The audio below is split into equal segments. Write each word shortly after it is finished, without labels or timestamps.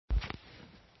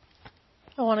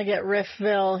I want to get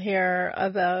Riffville here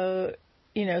about,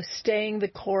 staying the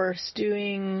course,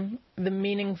 doing the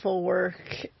meaningful work,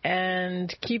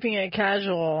 and keeping it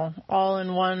casual, all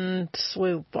in one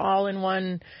swoop, all in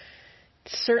one,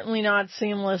 certainly not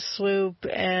seamless swoop,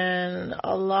 and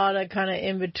a lot of kind of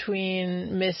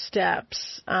in-between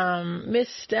missteps.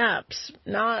 Missteps,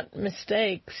 not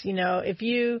mistakes. If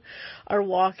you are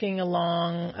walking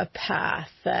along a path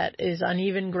that is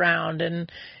uneven ground,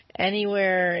 and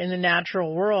anywhere in the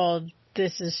natural world,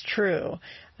 this is true.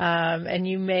 And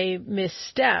you may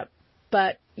misstep,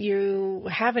 but you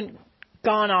haven't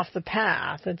gone off the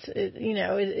path. It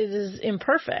is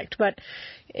imperfect. But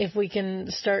if we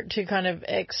can start to kind of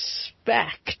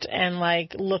expect and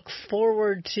look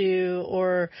forward to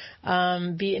or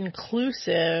be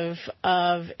inclusive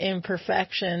of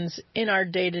imperfections in our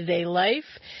day-to-day life,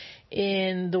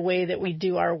 in the way that we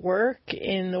do our work,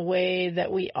 in the way that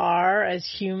we are as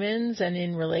humans and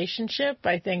in relationship,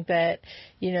 I think that,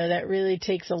 that really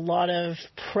takes a lot of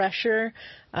pressure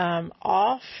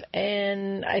off.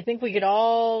 And I think we could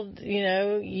all,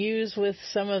 use with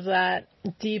some of that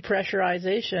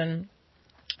depressurization.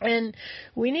 And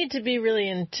we need to be really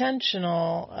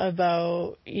intentional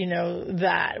about,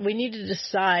 that. We need to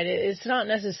decide. It's not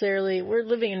necessarily, we're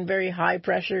living in very high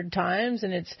pressured times,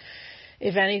 and it's,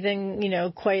 if anything,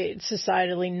 quite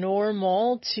societally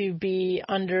normal to be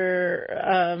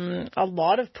under a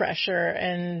lot of pressure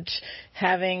and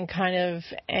having kind of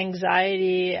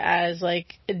anxiety as a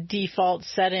default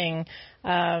setting.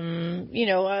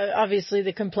 Obviously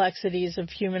the complexities of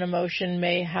human emotion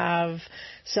may have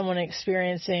someone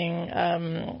experiencing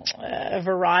a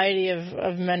variety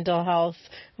of mental health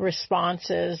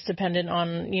responses dependent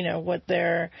on,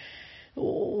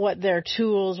 what their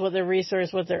tools, what their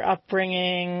resource, what their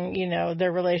upbringing,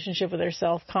 their relationship with their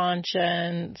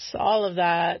self-conscience, all of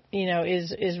that,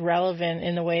 is relevant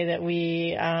in the way that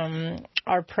we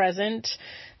are present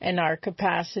and our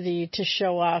capacity to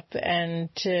show up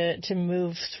and to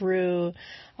move through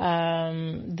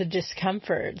the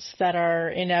discomforts that are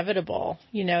inevitable,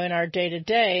 in our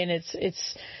day-to-day. And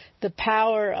it's the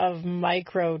power of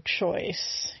micro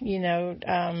choice,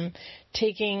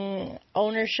 taking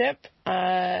ownership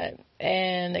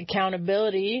and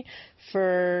accountability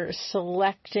for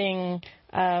selecting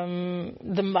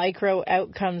the micro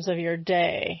outcomes of your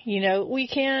day.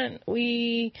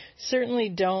 We certainly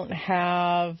don't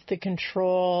have the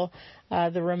control,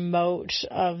 the remote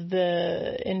of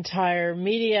the entire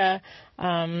media,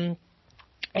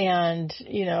 and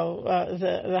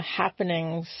the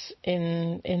happenings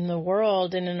in the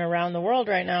world, in and around the world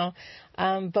right now,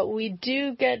 but we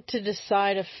do get to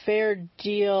decide a fair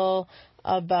deal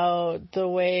about the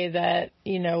way that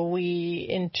we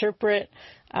interpret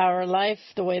our life,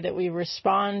 the way that we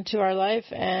respond to our life,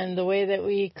 and the way that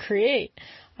we create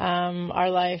our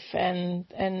life,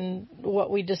 and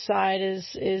what we decide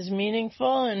is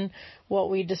meaningful, and what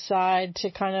we decide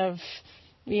to kind of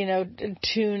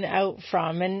tune out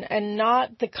from, and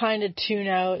not the kind of tune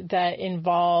out that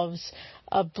involves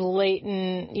a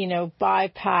blatant,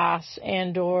 bypass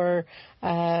and or,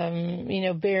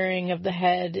 burying of the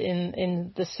head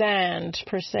in the sand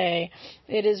per se.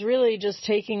 It is really just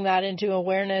taking that into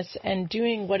awareness and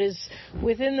doing what is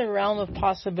within the realm of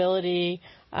possibility,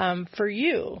 for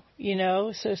you,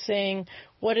 so saying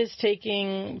what is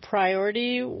taking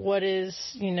priority, what is,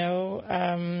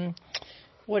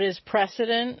 what is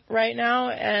precedent right now,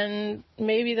 and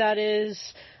maybe that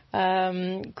is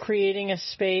creating a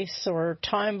space or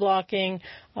time blocking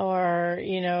or,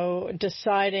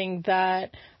 deciding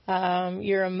that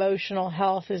your emotional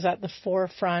health is at the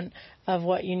forefront of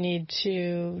what you need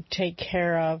to take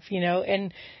care of,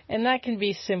 and that can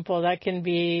be simple. That can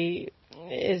be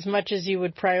as much as you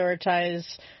would prioritize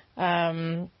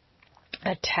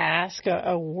a task,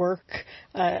 a work,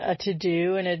 a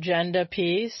to-do, an agenda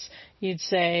piece. You'd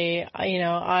say,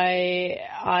 I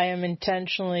am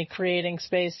intentionally creating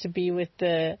space to be with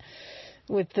the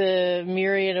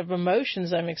myriad of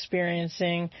emotions I'm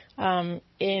experiencing,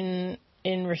 in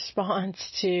response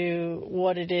to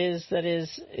what it is that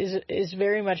is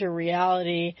very much a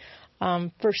reality,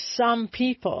 for some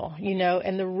people,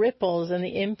 and the ripples and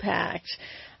the impact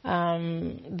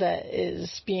that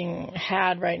is being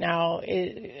had right now.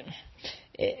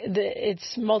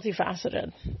 It's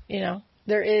multifaceted,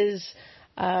 There is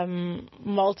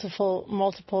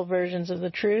multiple versions of the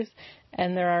truth,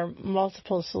 and there are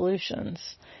multiple solutions.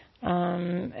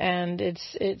 And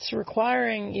it's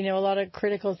requiring, a lot of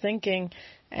critical thinking,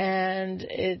 and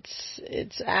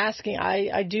it's asking,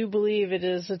 I do believe it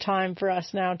is a time for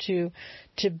us now to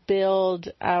build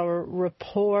our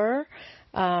rapport,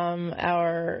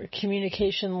 our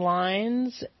communication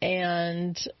lines,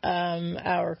 and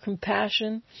our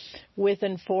compassion with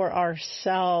and for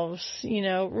ourselves,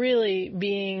 really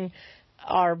being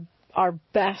our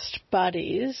best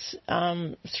buddies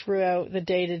throughout the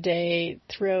day-to-day,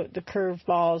 throughout the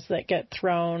curveballs that get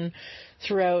thrown,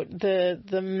 throughout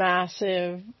the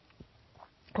massive,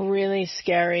 really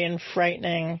scary and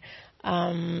frightening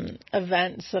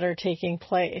events that are taking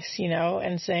place,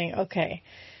 and saying, okay,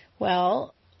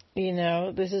 well,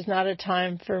 this is not a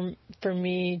time for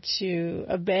me to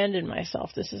abandon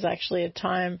myself. This is actually a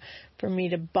time for me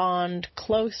to bond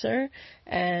closer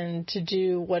and to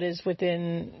do what is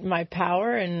within my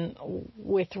power and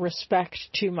with respect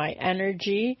to my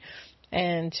energy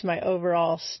and to my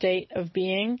overall state of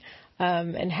being.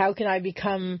 And how can I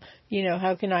become,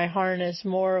 how can I harness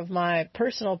more of my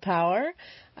personal power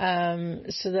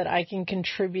so that I can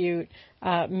contribute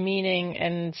meaning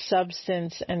and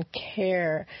substance and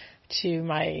care to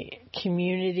my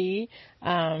community,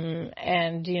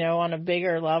 and, on a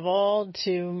bigger level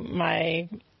to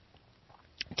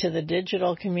the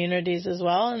digital communities as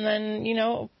well. And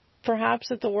then, perhaps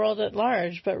at the world at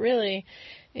large, but really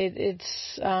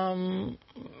I'm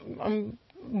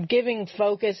giving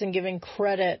focus and giving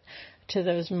credit to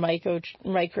those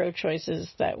micro choices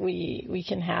that we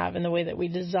can have in the way that we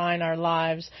design our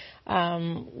lives,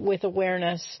 with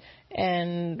awareness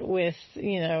and with,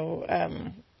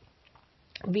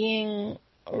 being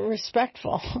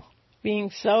respectful, being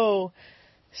so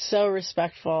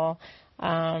respectful,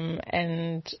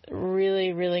 and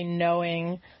really, really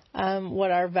knowing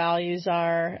what our values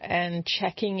are and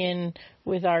checking in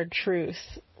with our truth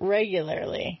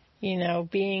regularly,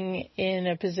 being in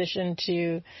a position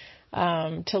to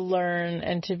learn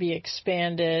and to be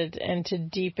expanded and to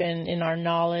deepen in our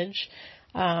knowledge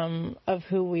of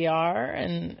who we are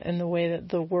and the way that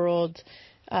the world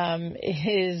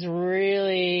is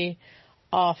really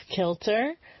off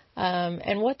kilter,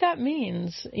 and what that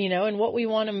means, and what we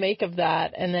want to make of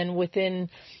that. And then within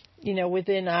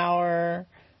our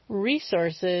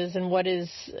resources and what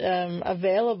is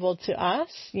available to us,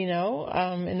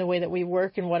 in the way that we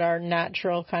work and what our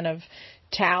natural kind of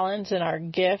talents and our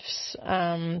gifts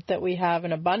that we have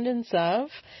an abundance of,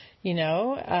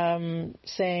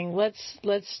 saying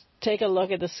let's take a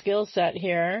look at the skill set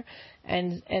here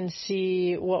and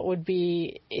see what would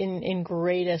be in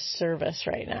greatest service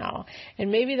right now.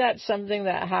 And maybe that's something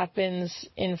that happens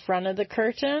in front of the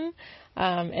curtain,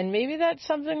 and maybe that's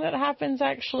something that happens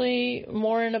actually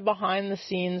more in a behind the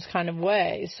scenes kind of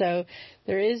way. So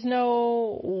there is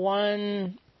no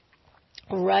one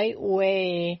right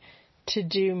way to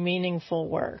do meaningful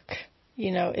work,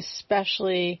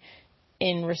 especially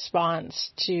in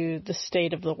response to the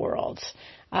state of the world.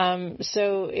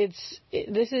 So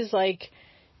this is like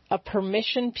a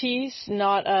permission piece,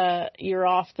 not a you're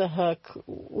off the hook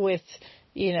with,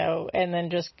 and then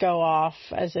just go off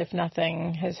as if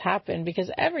nothing has happened, because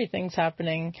everything's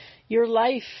happening. Your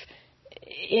life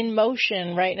in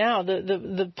motion right now,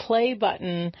 the play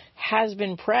button has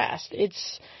been pressed.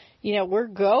 It's, we're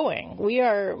going, we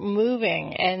are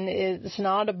moving, and it's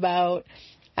not about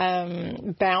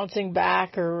bouncing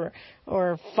back or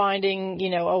finding,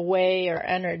 a way or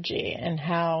energy, and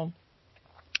how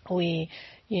we,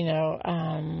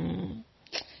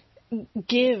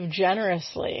 give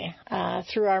generously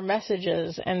through our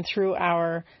messages and through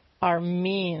our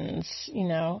means,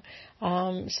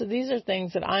 So these are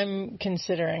things that I'm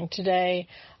considering today.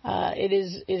 It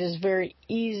is very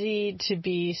easy to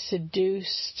be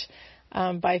seduced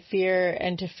by fear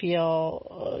and to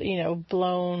feel,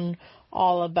 blown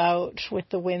all about with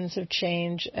the winds of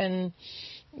change. And,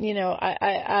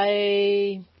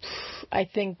 I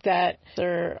think that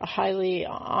they're highly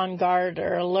on guard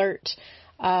or alert.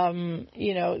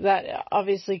 That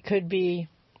obviously could be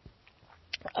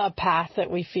a path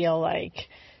that we feel like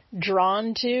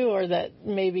drawn to, or that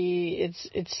maybe it's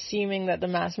seeming that the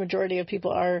mass majority of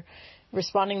people are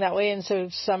responding that way. And so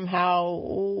somehow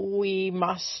we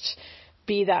must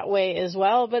be that way as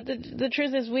well. But the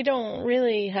truth is, we don't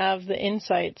really have the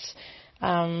insights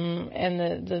and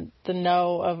the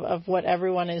know of what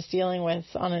everyone is dealing with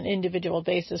on an individual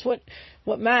basis.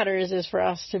 What matters is for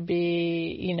us to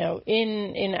be,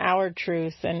 in our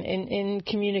truth and in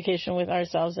communication with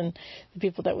ourselves and the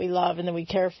people that we love and that we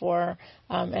care for,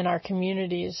 and our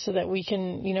communities, so that we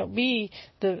can, be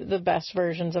the best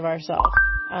versions of ourselves,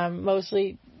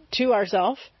 mostly to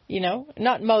ourselves,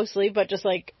 not mostly, but just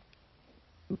like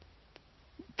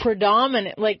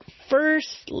predominant, like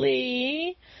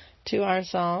firstly to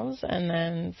ourselves, and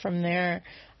then from there,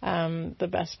 the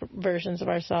best versions of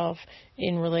ourselves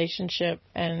in relationship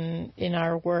and in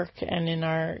our work and in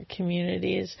our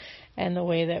communities, and the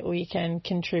way that we can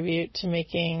contribute to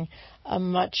making a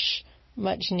much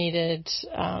needed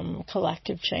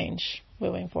collective change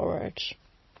moving forward.